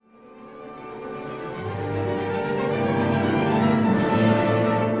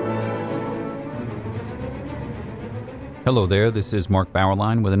Hello there, this is Mark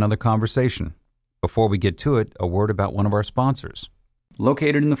Bauerlein with another conversation. Before we get to it, a word about one of our sponsors.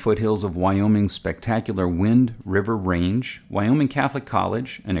 Located in the foothills of Wyoming's spectacular Wind River Range, Wyoming Catholic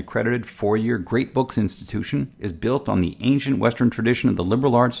College, an accredited four-year Great Books institution, is built on the ancient Western tradition of the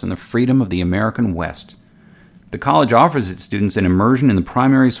liberal arts and the freedom of the American West. The college offers its students an immersion in the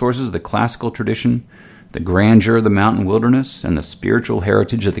primary sources of the classical tradition, the grandeur of the mountain wilderness, and the spiritual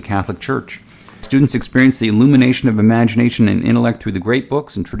heritage of the Catholic Church. Students experience the illumination of imagination and intellect through the great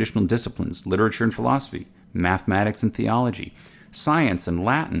books and traditional disciplines, literature and philosophy, mathematics and theology, science and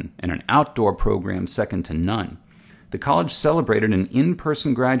Latin, and an outdoor program second to none. The college celebrated an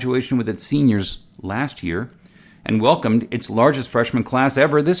in-person graduation with its seniors last year and welcomed its largest freshman class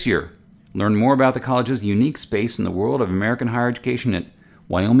ever this year. Learn more about the college's unique space in the world of American higher education at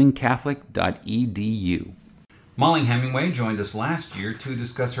wyomingcatholic.edu. Mollie Hemingway joined us last year to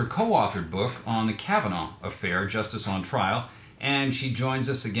discuss her co-authored book on the Kavanaugh affair, Justice on Trial, and she joins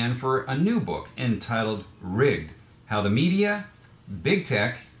us again for a new book entitled Rigged: How the Media, Big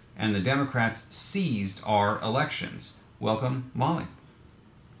Tech, and the Democrats Seized Our Elections. Welcome, Mollie.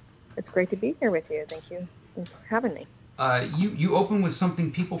 It's great to be here with you. Thank you for having me. You open with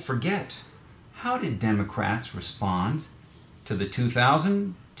something people forget. How did Democrats respond to the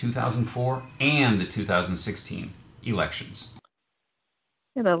 2000, 2004, and the 2016 elections?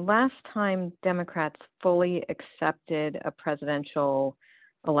 Yeah, the last time Democrats fully accepted a presidential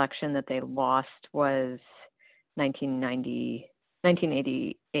election that they lost was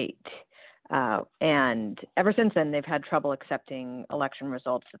 1988. And ever since then, they've had trouble accepting election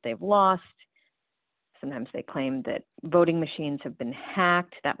results that they've lost. Sometimes they claim that voting machines have been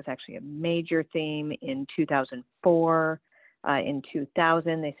hacked. That was actually a major theme in 2004. In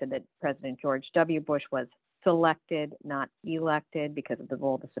 2000, they said that President George W. Bush was selected, not elected, because of the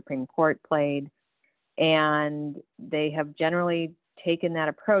role the Supreme Court played. And they have generally taken that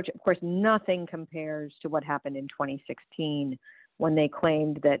approach. Of course, nothing compares to what happened in 2016 when they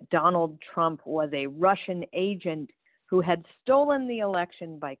claimed that Donald Trump was a Russian agent who had stolen the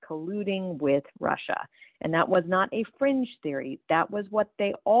election by colluding with Russia. And that was not a fringe theory. That was what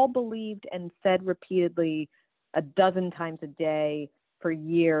they all believed and said repeatedly a dozen times a day for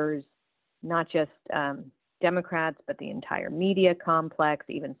years, not just Democrats, but the entire media complex,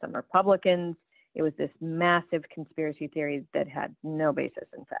 even some Republicans. It was this massive conspiracy theory that had no basis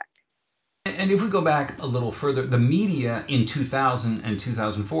in fact. And if we go back a little further, the media in 2000 and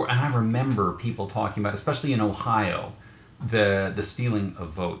 2004, and I remember people talking about, especially in Ohio, the stealing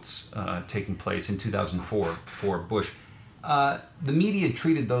of votes taking place in 2004 for Bush. The media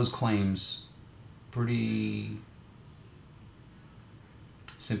treated those claims pretty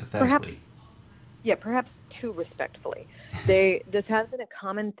sympathetically. Perhaps too respectfully. This has been a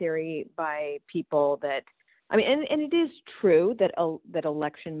common theory by people that, and it is true that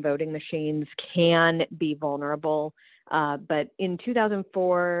election voting machines can be vulnerable. But in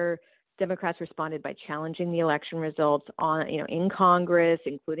 2004, Democrats responded by challenging the election results in Congress,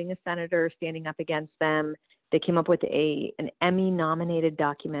 including a senator standing up against them. They came up with an Emmy-nominated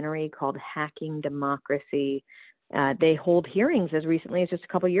documentary called Hacking Democracy. They hold hearings as recently as just a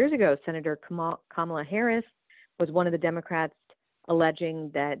couple of years ago. Senator Kamala Harris was one of the Democrats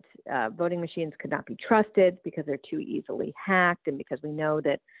alleging that voting machines could not be trusted because they're too easily hacked and because we know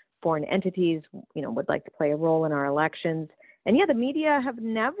that foreign entities, would like to play a role in our elections. And the media have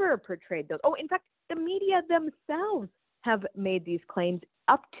never portrayed those. Oh, in fact, the media themselves have made these claims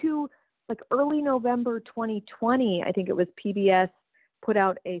up to early November 2020, I think it was PBS put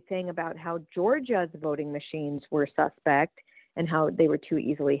out a thing about how Georgia's voting machines were suspect and how they were too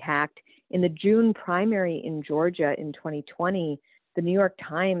easily hacked. In the June primary in Georgia in 2020, the New York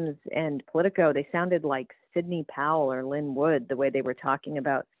Times and Politico, they sounded like Sidney Powell or Lynn Wood, the way they were talking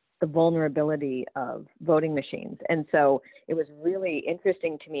about the vulnerability of voting machines. And so it was really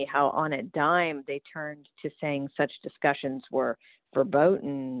interesting to me how on a dime they turned to saying such discussions were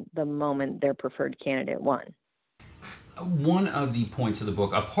verboten the moment their preferred candidate won. One of the points of the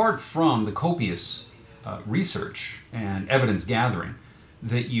book, apart from the copious research and evidence gathering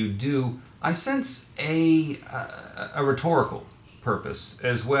that you do, I sense a rhetorical purpose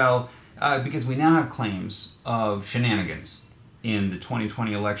as well, because we now have claims of shenanigans in the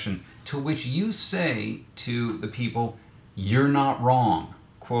 2020 election, to which you say to the people, you're not wrong,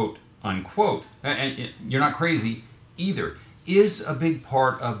 quote, unquote, and you're not crazy either, is a big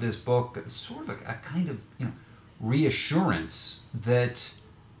part of this book, sort of a kind of, reassurance that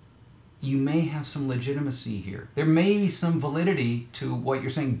you may have some legitimacy here. There may be some validity to what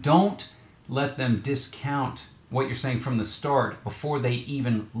you're saying. Don't let them discount what you're saying from the start before they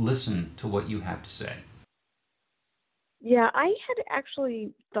even listen to what you have to say. Yeah, I had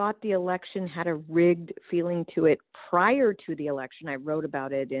actually thought the election had a rigged feeling to it prior to the election. I wrote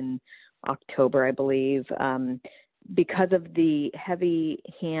about it in October, I believe, because of the heavy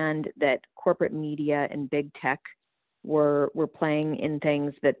hand that corporate media and big tech were playing in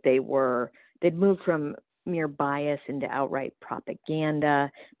things that they'd moved from mere bias into outright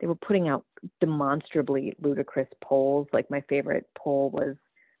propaganda. They were putting out demonstrably ludicrous polls. Like my favorite poll was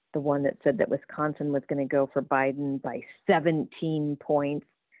the one that said that Wisconsin was going to go for Biden by 17 points.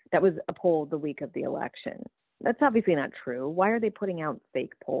 That was a poll the week of the election. That's obviously not true. Why are they putting out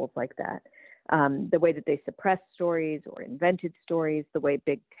fake polls like that? The way that they suppressed stories or invented stories, the way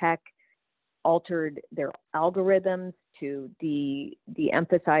big tech altered their algorithms to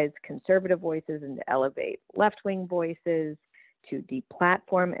de-emphasize conservative voices and to elevate left-wing voices, to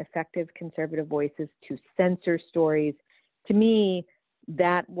deplatform effective conservative voices, to censor stories. To me,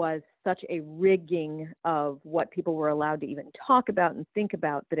 that was such a rigging of what people were allowed to even talk about and think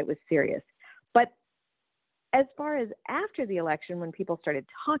about that it was serious. But as far as after the election, when people started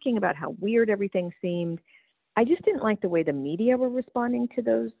talking about how weird everything seemed, I just didn't like the way the media were responding to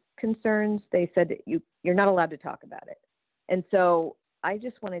those concerns. They said you're not allowed to talk about it. And so I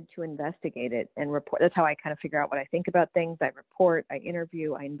just wanted to investigate it and report. That's how I kind of figure out what I think about things. I report, I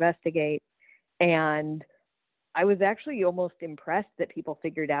interview, I investigate. And I was actually almost impressed that people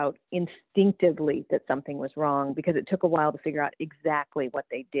figured out instinctively that something was wrong, because it took a while to figure out exactly what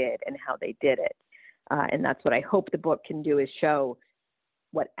they did and how they did it. And that's what I hope the book can do, is show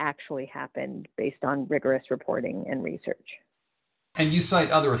what actually happened based on rigorous reporting and research. And you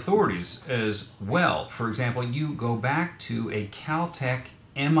cite other authorities as well. For example, you go back to a Caltech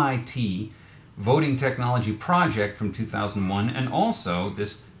MIT voting technology project from 2001, and also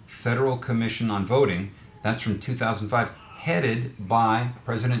this Federal Commission on Voting, that's from 2005, headed by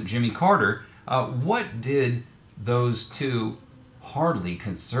President Jimmy Carter. What did those two hardly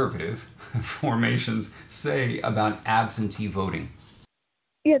conservative formations say about absentee voting?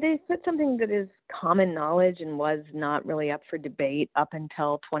 Yeah, they said something that is common knowledge and was not really up for debate up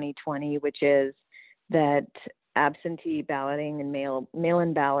until 2020, which is that absentee balloting and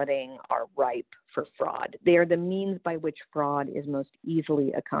mail-in balloting are ripe for fraud. They are the means by which fraud is most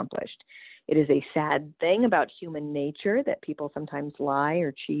easily accomplished. It is a sad thing about human nature that people sometimes lie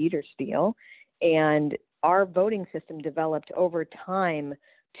or cheat or steal. And our voting system developed over time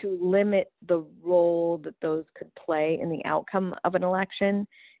to limit the role that those could play in the outcome of an election.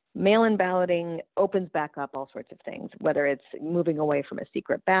 Mail-in balloting opens back up all sorts of things, whether it's moving away from a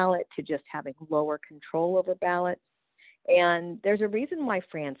secret ballot to just having lower control over ballots. And there's a reason why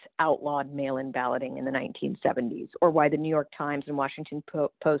France outlawed mail-in balloting in the 1970s, or why the New York Times and Washington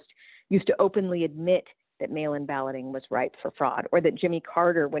Post used to openly admit that mail-in balloting was ripe for fraud, or that Jimmy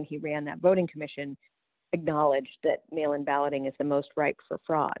Carter, when he ran that voting commission, acknowledged that mail-in balloting is the most ripe for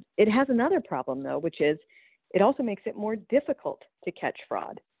fraud. It has another problem, though, which is it also makes it more difficult to catch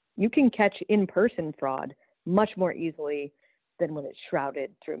fraud. You can catch in-person fraud much more easily than when it's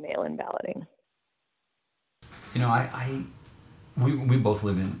shrouded through mail-in balloting. You know, we both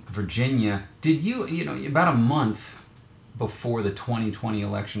live in Virginia. Did you about a month before the 2020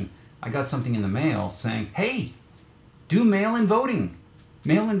 election, I got something in the mail saying, hey, do mail-in voting,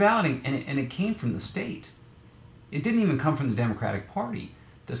 mail-in balloting, and it came from the state. It didn't even come from the Democratic Party.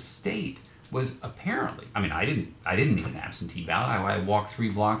 The state was apparently, I didn't need an absentee ballot. I walked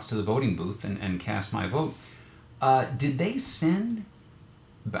 3 blocks to the voting booth and cast my vote. Did they send,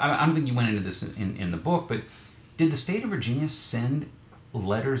 I don't think you went into this in the book, but did the state of Virginia send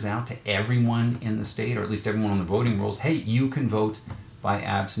letters out to everyone in the state, or at least everyone on the voting rolls, hey, you can vote by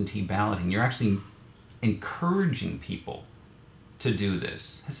absentee balloting? You're actually encouraging people to do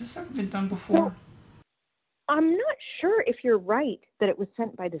this. Has this ever been done before? Well, I'm not sure if you're right that it was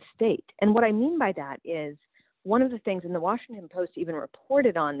sent by the state. And what I mean by that is, one of the things, and the Washington Post even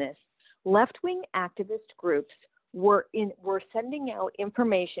reported on this, left-wing activist groups were sending out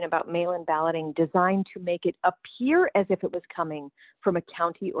information about mail-in balloting designed to make it appear as if it was coming from a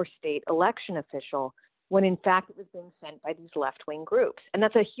county or state election official, when in fact it was being sent by these left-wing groups. And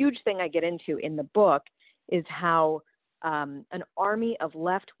that's a huge thing I get into in the book, is how an army of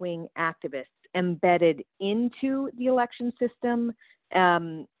left-wing activists embedded into the election system,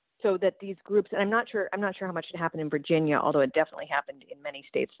 so that these groups, and I'm not sure how much it happened in Virginia, although it definitely happened in many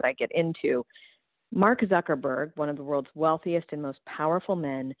states that I get into. Mark Zuckerberg, one of the world's wealthiest and most powerful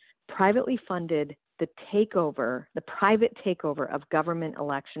men, privately funded the private takeover of government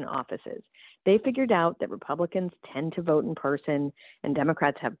election offices. They figured out that Republicans tend to vote in person and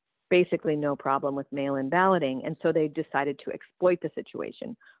Democrats have basically no problem with mail-in balloting. And so they decided to exploit the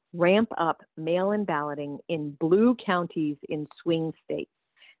situation, ramp up mail-in balloting in blue counties in swing states.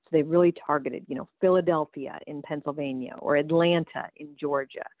 So they really targeted, Philadelphia in Pennsylvania or Atlanta in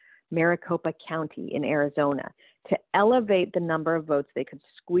Georgia, Maricopa County in Arizona, to elevate the number of votes they could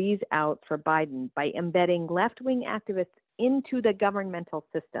squeeze out for Biden by embedding left-wing activists into the governmental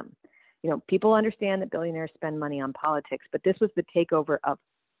system. People understand that billionaires spend money on politics, but this was the takeover of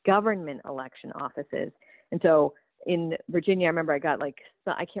government election offices. And so in Virginia, I remember I got I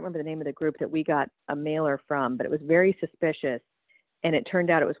can't remember the name of the group that we got a mailer from, but it was very suspicious. And it turned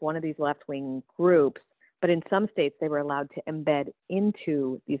out it was one of these left-wing groups. But in some states, they were allowed to embed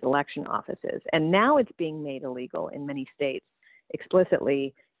into these election offices. And now it's being made illegal in many states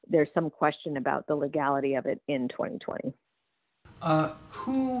explicitly. There's some question about the legality of it in 2020.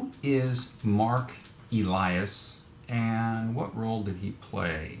 Who is Mark Elias, and what role did he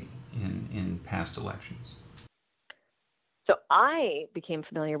play in past elections? So I became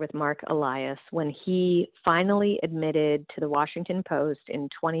familiar with Mark Elias when he finally admitted to the Washington Post in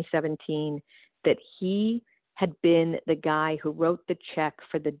 2017 that he had been the guy who wrote the check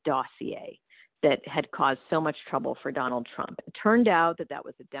for the dossier that had caused so much trouble for Donald Trump. It turned out that that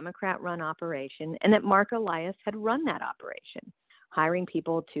was a Democrat-run operation and that Mark Elias had run that operation, hiring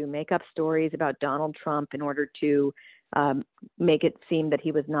people to make up stories about Donald Trump in order to make it seem that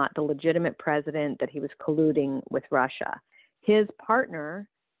he was not the legitimate president, that he was colluding with Russia. His partner,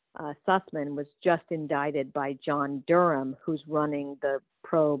 Sussman, was just indicted by John Durham, who's running the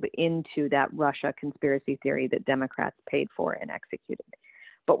probe into that Russia conspiracy theory that Democrats paid for and executed.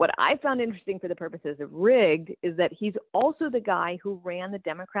 But what I found interesting for the purposes of rigged is that he's also the guy who ran the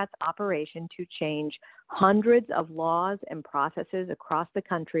Democrats' operation to change hundreds of laws and processes across the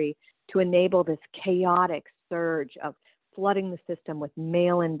country to enable this chaotic surge of flooding the system with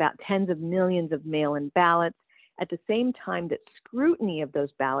tens of millions of mail-in ballots, at the same time that scrutiny of those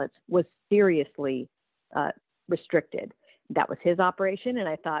ballots was seriously restricted. That was his operation, and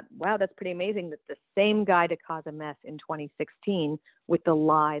I thought, wow, that's pretty amazing that the same guy to cause a mess in 2016 with the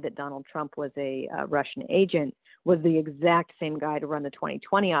lie that Donald Trump was a Russian agent was the exact same guy to run the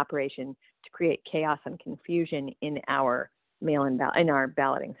 2020 operation to create chaos and confusion in our in our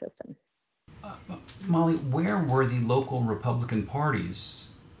balloting system. Mollie, where were the local Republican parties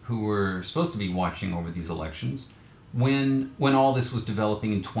who were supposed to be watching over these elections when all this was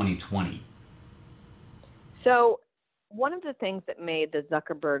developing in 2020? So one of the things that made the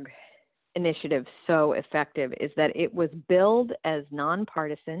Zuckerberg initiative so effective is that it was billed as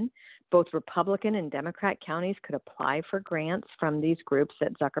nonpartisan. Both Republican and Democrat counties could apply for grants from these groups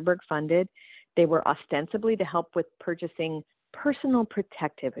that Zuckerberg funded. They were ostensibly to help with purchasing personal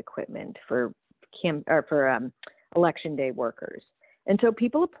protective equipment for election day workers. And so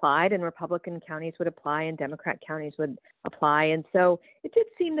people applied, and Republican counties would apply, and Democrat counties would apply. And so it did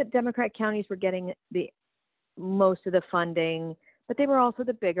seem that Democrat counties were getting most of the funding, but they were also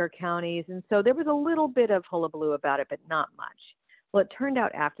the bigger counties. And so there was a little bit of hullabaloo about it, but not much. Well, it turned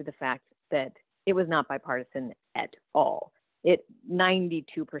out after the fact that it was not bipartisan at all. 92%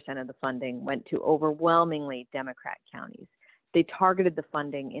 of the funding went to overwhelmingly Democrat counties. They targeted the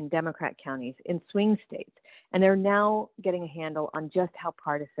funding in Democrat counties in swing states, and they're now getting a handle on just how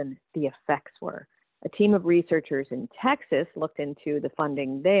partisan the effects were. A team of researchers in Texas looked into the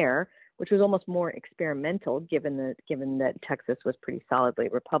funding there, which was almost more experimental, given that Texas was pretty solidly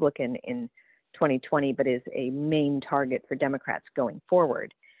Republican in 2020, but is a main target for Democrats going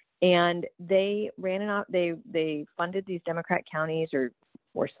forward. And they they funded these Democrat counties or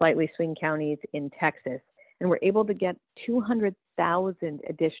slightly swing counties in Texas, and were able to get 200,000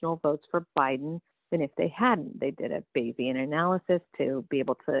 additional votes for Biden than if they hadn't. They did a Bayesian analysis to be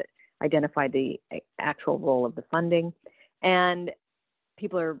able to identify the actual role of the funding. And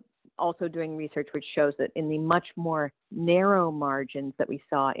people are also doing research which shows that in the much more narrow margins that we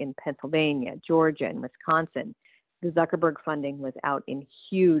saw in Pennsylvania, Georgia, and Wisconsin, the Zuckerberg funding was out in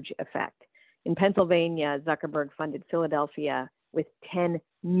huge effect. In Pennsylvania, Zuckerberg funded Philadelphia with $10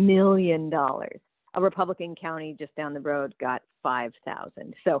 million. A Republican county just down the road got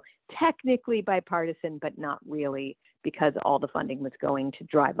 5,000. So technically bipartisan, but not really, because all the funding was going to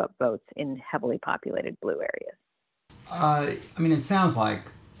drive up votes in heavily populated blue areas. It sounds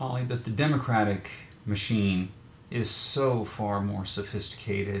like, Mollie, that the Democratic machine is so far more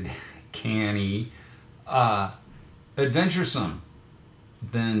sophisticated, canny, adventuresome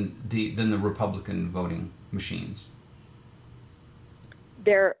than the Republican voting machines.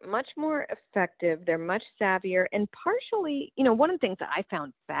 They're much more effective. They're much savvier. And partially, one of the things that I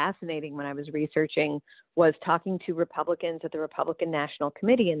found fascinating when I was researching was talking to Republicans at the Republican National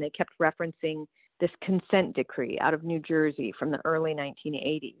Committee, and they kept referencing this consent decree out of New Jersey from the early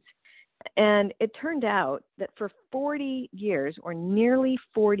 1980s. And it turned out that for 40 years, or nearly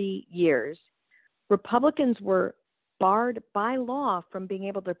 40 years, Republicans were barred by law from being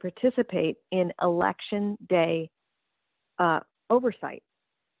able to participate in election day oversight.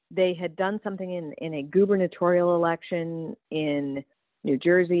 They had done something in a gubernatorial election in New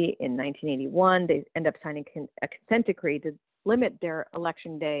Jersey in 1981. They end up signing a consent decree to limit their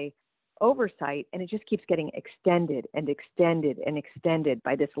election day oversight, and it just keeps getting extended and extended and extended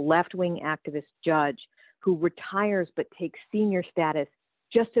by this left-wing activist judge who retires but takes senior status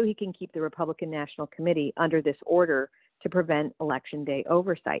just so he can keep the Republican National Committee under this order to prevent election day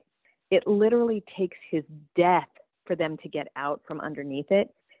oversight. It literally takes his death for them to get out from underneath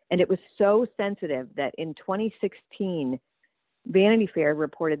it. And it was so sensitive that in 2016, Vanity Fair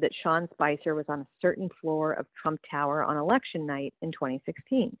reported that Sean Spicer was on a certain floor of Trump Tower on election night in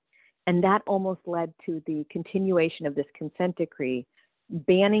 2016. And that almost led to the continuation of this consent decree,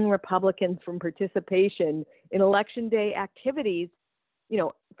 banning Republicans from participation in election day activities,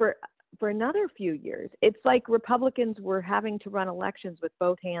 for another few years. It's like Republicans were having to run elections with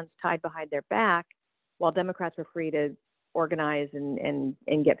both hands tied behind their back, while Democrats were free to organize and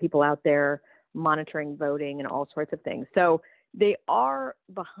get people out there monitoring voting and all sorts of things. So they are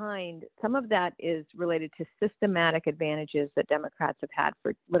behind. Some of that is related to systematic advantages that Democrats have had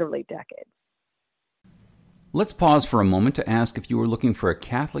for literally decades. Let's pause for a moment to ask if you were looking for a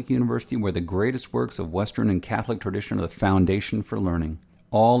Catholic university where the greatest works of Western and Catholic tradition are the foundation for learning,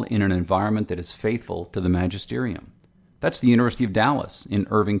 all in an environment that is faithful to the magisterium. That's the University of Dallas in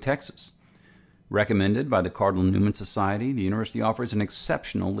Irving, Texas. Recommended by the Cardinal Newman Society, the university offers an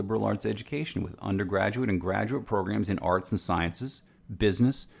exceptional liberal arts education with undergraduate and graduate programs in arts and sciences,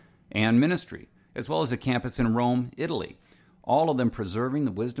 business, and ministry, as well as a campus in Rome, Italy, all of them preserving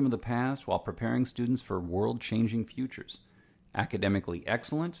the wisdom of the past while preparing students for world-changing futures. Academically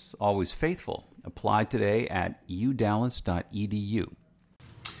excellent, always faithful. Apply today at udallas.edu.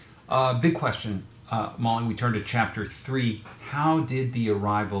 Big question, Mollie. We turn to Chapter 3. How did the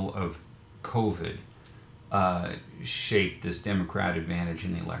arrival of COVID shape this Democrat advantage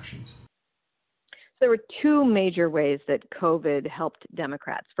in the elections? There were two major ways that COVID helped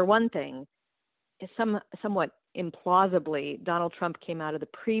Democrats. For one thing, somewhat implausibly, Donald Trump came out of the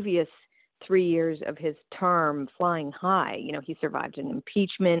previous 3 years of his term flying high. He survived an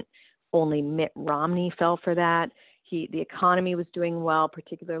impeachment. Only Mitt Romney fell for that. The economy was doing well,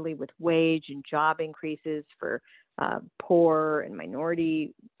 particularly with wage and job increases for poor and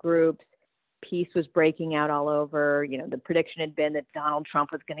minority groups. Peace was breaking out all over. The prediction had been that Donald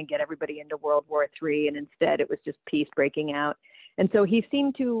Trump was going to get everybody into World War III, and instead it was just peace breaking out. And so he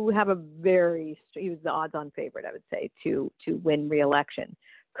seemed to have he was the odds-on favorite, I would say, to win re-election.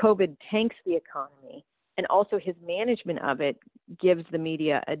 COVID tanks the economy, and also his management of it gives the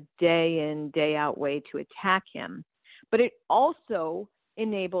media a day-in, day-out way to attack him. But it also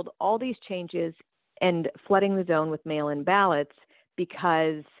enabled all these changes and flooding the zone with mail-in ballots,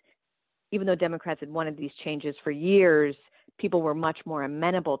 because even though Democrats had wanted these changes for years, people were much more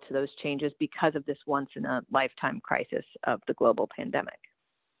amenable to those changes because of this once-in-a-lifetime crisis of the global pandemic.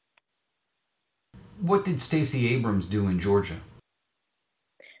 What did Stacey Abrams do in Georgia?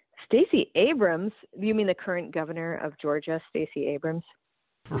 Stacey Abrams? You mean the current governor of Georgia, Stacey Abrams?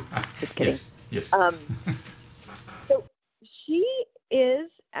 Right. Just kidding. Yes. So she is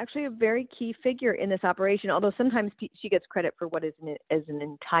actually a very key figure in this operation, although sometimes she gets credit for what is an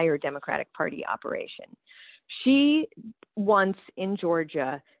entire Democratic Party operation. She wants in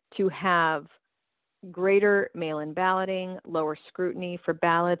Georgia to have greater mail-in balloting, lower scrutiny for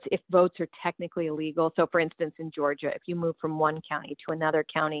ballots if votes are technically illegal. So, for instance, in Georgia, if you move from one county to another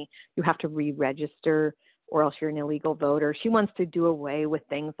county, you have to re-register or else you're an illegal voter. She wants to do away with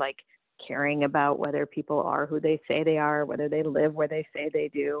things like caring about whether people are who they say they are, whether they live where they say they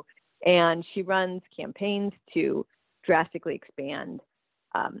do. And she runs campaigns to drastically expand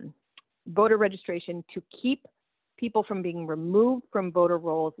voter registration to keep people from being removed from voter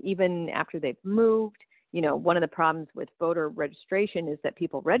rolls even after they've moved. One of the problems with voter registration is that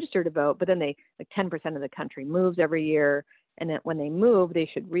people register to vote, but then 10% of the country moves every year. And that when they move, they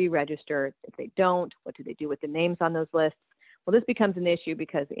should re-register. If they don't, what do they do with the names on those lists? Well, this becomes an issue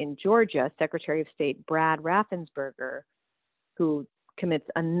because in Georgia, Secretary of State Brad Raffensperger, who commits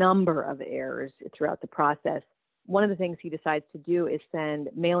a number of errors throughout the process, one of the things he decides to do is send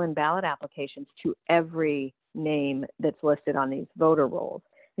mail-in ballot applications to every name that's listed on these voter rolls.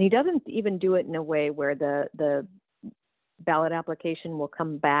 And he doesn't even do it in a way where the ballot application will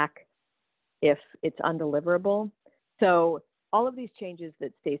come back if it's undeliverable. So all of these changes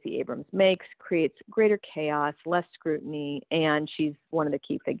that Stacey Abrams makes creates greater chaos, less scrutiny, and she's one of the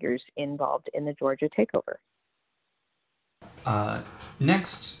key figures involved in the Georgia takeover.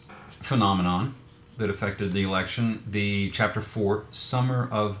 Next phenomenon that affected the election, the Chapter 4, Summer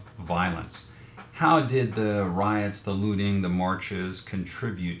of Violence. How did the riots, the looting, the marches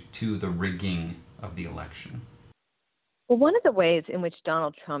contribute to the rigging of the election? Well, one of the ways in which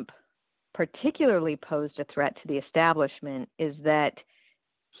Donald Trump particularly posed a threat to the establishment is that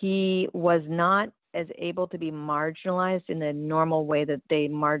he was not as able to be marginalized in the normal way that they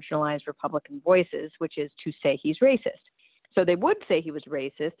marginalize Republican voices, which is to say he's racist. So they would say he was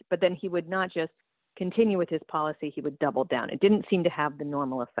racist, but then he would not just continue with his policy, he would double down. It didn't seem to have the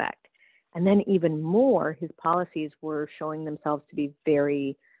normal effect. And then even more, his policies were showing themselves to be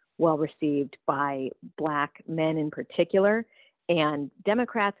very well received by Black men in particular. And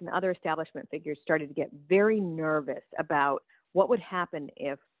Democrats and other establishment figures started to get very nervous about what would happen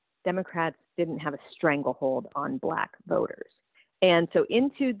if Democrats didn't have a stranglehold on Black voters. And so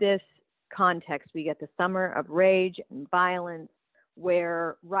into this context, we get the summer of rage and violence,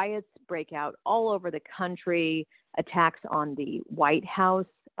 where riots break out all over the country, attacks on the White House,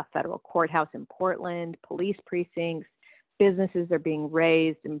 a federal courthouse in Portland, police precincts, businesses are being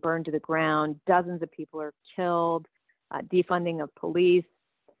razed and burned to the ground, dozens of people are killed, defunding of police.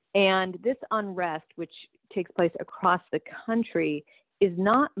 And this unrest, which takes place across the country, is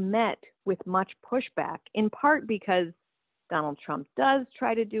not met with much pushback, in part because Donald Trump does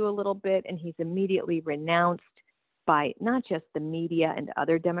try to do a little bit, and he's immediately renounced by not just the media and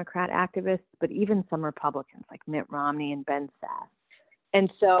other Democrat activists, but even some Republicans like Mitt Romney and Ben Sasse.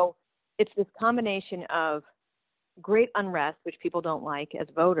 And so it's this combination of great unrest, which people don't like as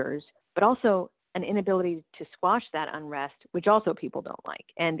voters, but also an inability to squash that unrest, which also people don't like.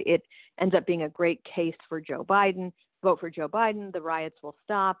 And it ends up being a great case for Joe Biden. Vote for Joe Biden, the riots will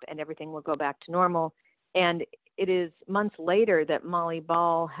stop and everything will go back to normal. And it is months later that Mollie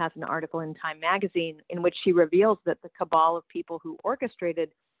Ball has an article in Time magazine in which she reveals that the cabal of people who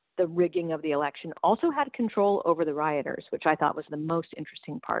orchestrated the rigging of the election also had control over the rioters, which I thought was the most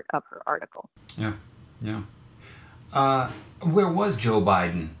interesting part of her article. Yeah. Where was Joe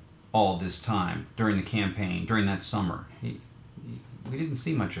Biden all this time during the campaign, during that summer? We didn't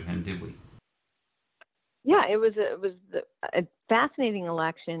see much of him, did we? Yeah, it was a fascinating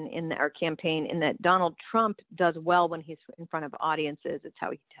election in our campaign in that Donald Trump does well when he's in front of audiences. It's how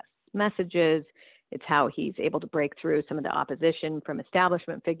he tests messages. It's how he's able to break through some of the opposition from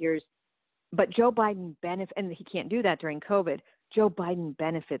establishment figures. But Joe Biden benefits, and he can't do that during COVID. Joe Biden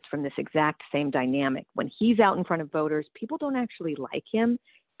benefits from this exact same dynamic. When he's out in front of voters, people don't actually like him.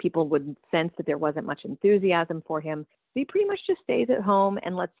 People would sense that there wasn't much enthusiasm for him. He pretty much just stays at home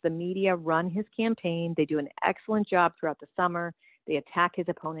and lets the media run his campaign. They do an excellent job throughout the summer. They attack his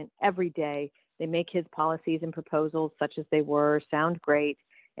opponent every day. They make his policies and proposals, such as they were, sound great.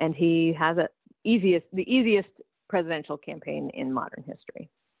 And he has the easiest presidential campaign in modern history.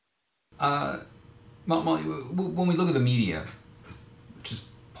 Mollie, when we look at the media, which is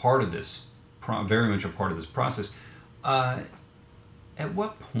part of this, very much a part of this process, at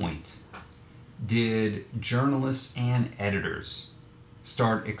what point did journalists and editors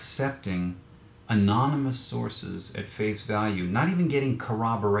start accepting anonymous sources at face value, not even getting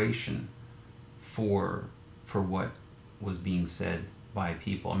corroboration for what was being said by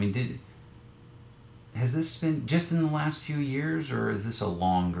people? I mean, has this been just in the last few years, or is this a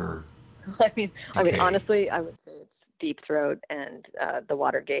longer? I mean, honestly, I would say it's Deep Throat and the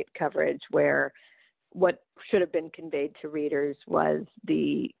Watergate coverage, where what should have been conveyed to readers was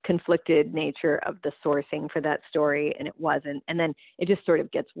the conflicted nature of the sourcing for that story, and it wasn't. And then it just sort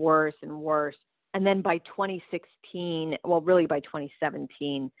of gets worse and worse. And then by 2016, well, really by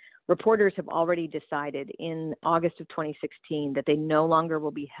 2017, reporters have already decided in August of 2016 that they no longer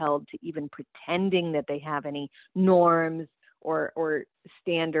will be held to even pretending that they have any norms or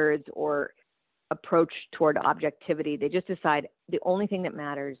standards or approach toward objectivity. They just decide the only thing that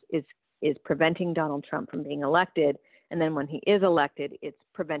matters is preventing Donald Trump from being elected. And then when he is elected, it's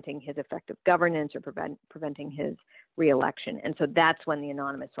preventing his effective governance or preventing his reelection. And so that's when the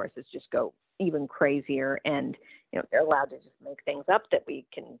anonymous sources just go even crazier. And, they're allowed to just make things up that we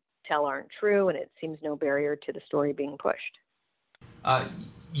can tell aren't true. And it seems no barrier to the story being pushed.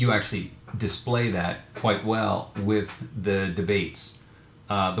 You actually display that quite well with the debates,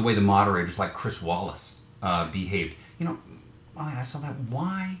 the way the moderators like Chris Wallace behaved. I saw that.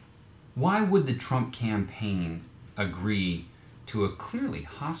 Why would the Trump campaign agree to a clearly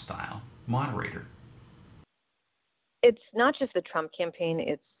hostile moderator? It's not just the Trump campaign,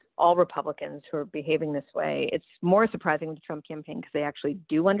 it's all Republicans who are behaving this way. It's more surprising with the Trump campaign because they actually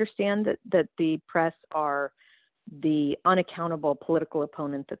do understand that the press are the unaccountable political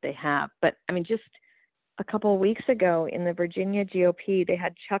opponent that they have. But I mean, just a couple of weeks ago in the Virginia GOP, they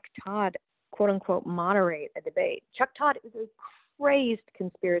had Chuck Todd, quote unquote, moderate a debate. Chuck Todd is a crazed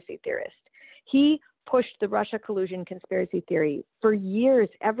conspiracy theorist. He pushed the Russia collusion conspiracy theory for years.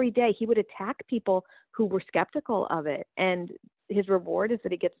 Every day he would attack people who were skeptical of it. And his reward is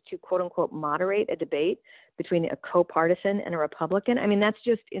that he gets to, quote unquote, moderate a debate between a co-partisan and a Republican. I mean, that's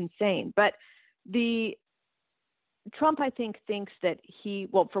just insane. But Trump, I think, thinks that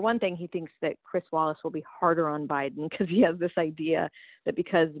for one thing, he thinks that Chris Wallace will be harder on Biden because he has this idea that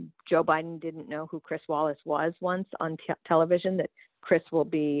because Joe Biden didn't know who Chris Wallace was once on television, that Chris will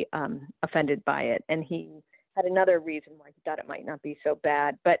be offended by it. And he had another reason why he thought it might not be so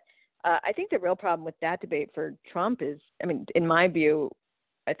bad. But I think the real problem with that debate for Trump is, I mean, in my view,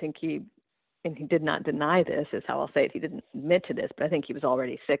 I think he did not deny this, is how I'll say it. He didn't admit to this, but I think he was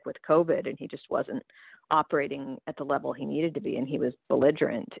already sick with COVID and he just wasn't operating at the level he needed to be. And he was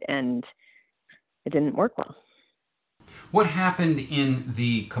belligerent and it didn't work well. What happened in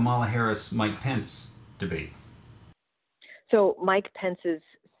the Kamala Harris-Mike Pence debate? So Mike Pence's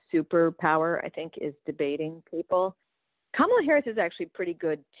superpower, I think, is debating people. Kamala Harris is actually pretty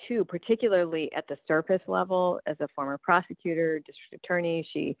good, too, particularly at the surface level. As a former prosecutor, district attorney,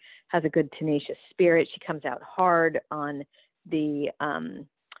 she has a good tenacious spirit. She comes out hard on the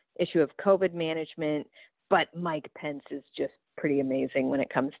issue of COVID management. But Mike Pence is just pretty amazing when it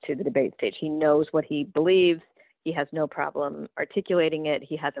comes to the debate stage. He knows what he believes. He has no problem articulating it.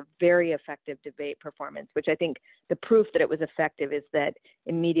 He has a very effective debate performance, which I think the proof that it was effective is that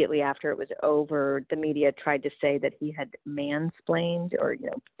immediately after it was over, the media tried to say that he had mansplained or,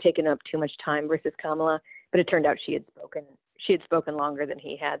 taken up too much time versus Kamala. But it turned out she had spoken longer than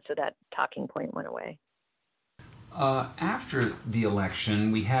he had, so that talking point went away. After the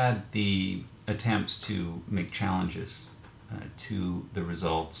election, we had the attempts to make challenges to the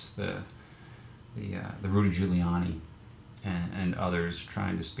results. The Rudy Giuliani and others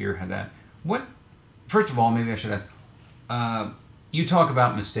trying to spearhead that. First of all, maybe I should ask, you talk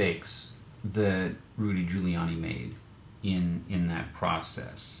about mistakes that Rudy Giuliani made in that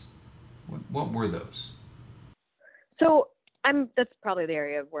process. What were those? So that's probably the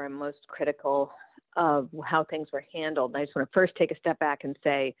area where I'm most critical of how things were handled. And I just want to first take a step back and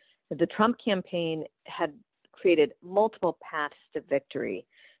say that the Trump campaign had created multiple paths to victory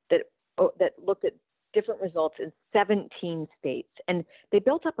that looked at different results in 17 states. And they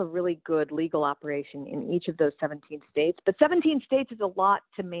built up a really good legal operation in each of those 17 states. But 17 states is a lot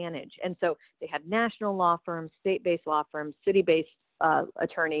to manage. And so they had national law firms, state-based law firms, city-based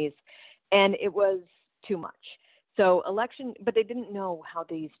attorneys, and it was too much. So but they didn't know how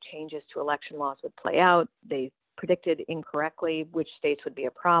these changes to election laws would play out. They predicted incorrectly which states would be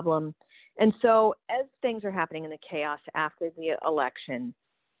a problem. And so as things are happening in the chaos after the election,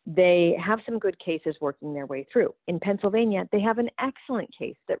 they have some good cases working their way through. In Pennsylvania, they have an excellent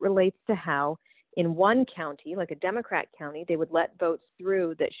case that relates to how in one county, like a Democrat county, they would let votes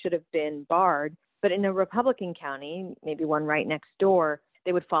through that should have been barred. But in a Republican county, maybe one right next door,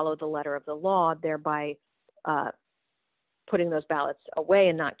 they would follow the letter of the law, thereby putting those ballots away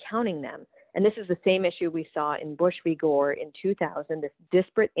and not counting them. And this is the same issue we saw in Bush v. Gore in 2000, this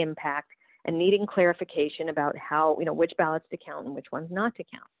disparate impact and needing clarification about how, which ballots to count and which ones not to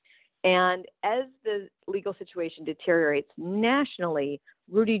count. And as the legal situation deteriorates nationally,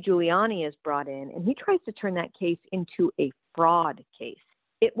 Rudy Giuliani is brought in, and he tries to turn that case into a fraud case.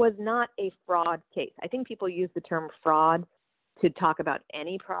 It was not a fraud case. I think people use the term fraud to talk about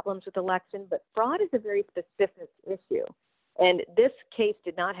any problems with election, but fraud is a very specific issue. And this case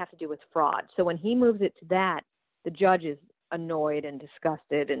did not have to do with fraud. So when he moves it to that, the judge is annoyed and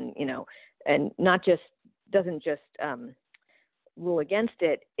disgusted and, and doesn't just rule against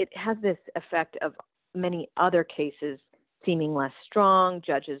it. It has this effect of many other cases seeming less strong,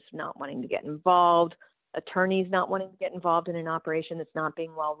 judges not wanting to get involved, attorneys not wanting to get involved in an operation that's not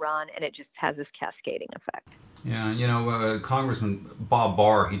being well run, and it just has this cascading effect. Yeah, Congressman Bob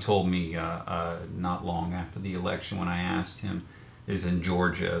Barr, he told me not long after the election when I asked him, is in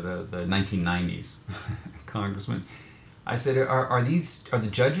Georgia, the 1990s congressman. I said, are the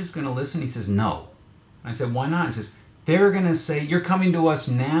judges going to listen? He says, no. I said, why not? He says, they're going to say, you're coming to us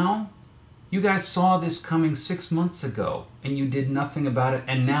now? You guys saw this coming 6 months ago, and you did nothing about it,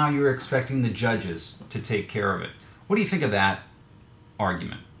 and now you're expecting the judges to take care of it. What do you think of that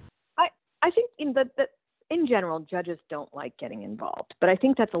argument? in general, judges don't like getting involved. But I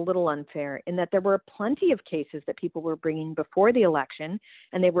think that's a little unfair in that there were plenty of cases that people were bringing before the election,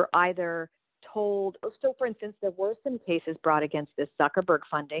 and they were either told, so for instance, there were some cases brought against this Zuckerberg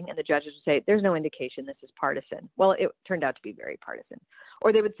funding, and the judges would say, there's no indication this is partisan. Well, it turned out to be very partisan.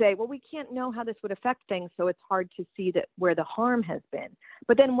 Or they would say, well, we can't know how this would affect things, so it's hard to see that where the harm has been.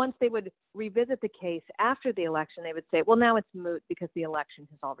 But then once they would revisit the case after the election, they would say, well, now it's moot because the election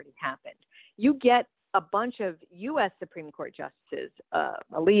has already happened. You get a bunch of U.S. Supreme Court justices,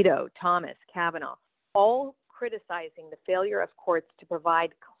 Alito, Thomas, Kavanaugh, all criticizing the failure of courts to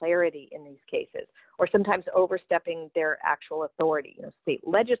provide clarity in these cases, or sometimes overstepping their actual authority. State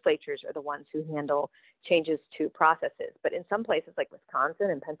legislatures are the ones who handle changes to processes. But in some places like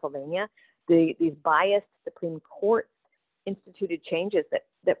Wisconsin and Pennsylvania, these biased Supreme Courts instituted changes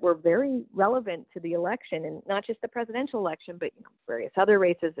that were very relevant to the election, and not just the presidential election, but various other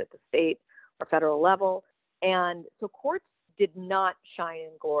races at the state or federal level. And so courts did not shine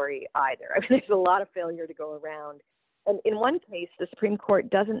in glory either. I mean, there's a lot of failure to go around. And in one case, the Supreme Court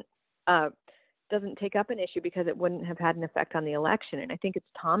doesn't take up an issue because it wouldn't have had an effect on the election. And I think it's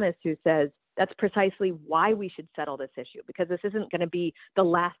Thomas who says that's precisely why we should settle this issue, because this isn't going to be the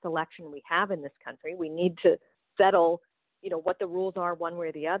last election we have in this country. We need to settle, what the rules are one way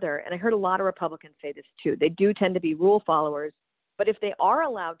or the other. And I heard a lot of Republicans say this too. They do tend to be rule followers, but if they are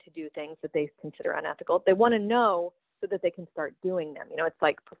allowed to do things that they consider unethical, they want to know so that they can start doing them. It's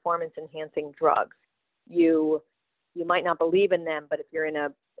like performance-enhancing drugs. You might not believe in them, but if you're in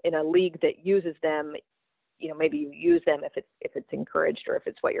a league that uses them, maybe you use them if it's encouraged or if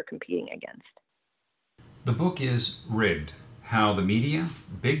it's what you're competing against. The book is Rigged: How the Media,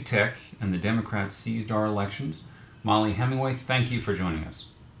 Big Tech, and the Democrats Seized Our Elections. Mollie Hemingway, thank you for joining us.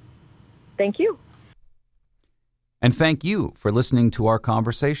 Thank you. And thank you for listening to our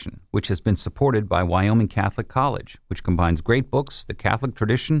conversation, which has been supported by Wyoming Catholic College, which combines great books, the Catholic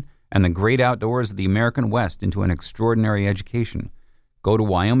tradition, and the great outdoors of the American West into an extraordinary education. Go to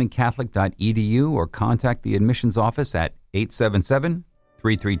wyomingcatholic.edu or contact the admissions office at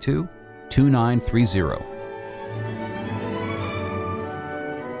 877-332-2930.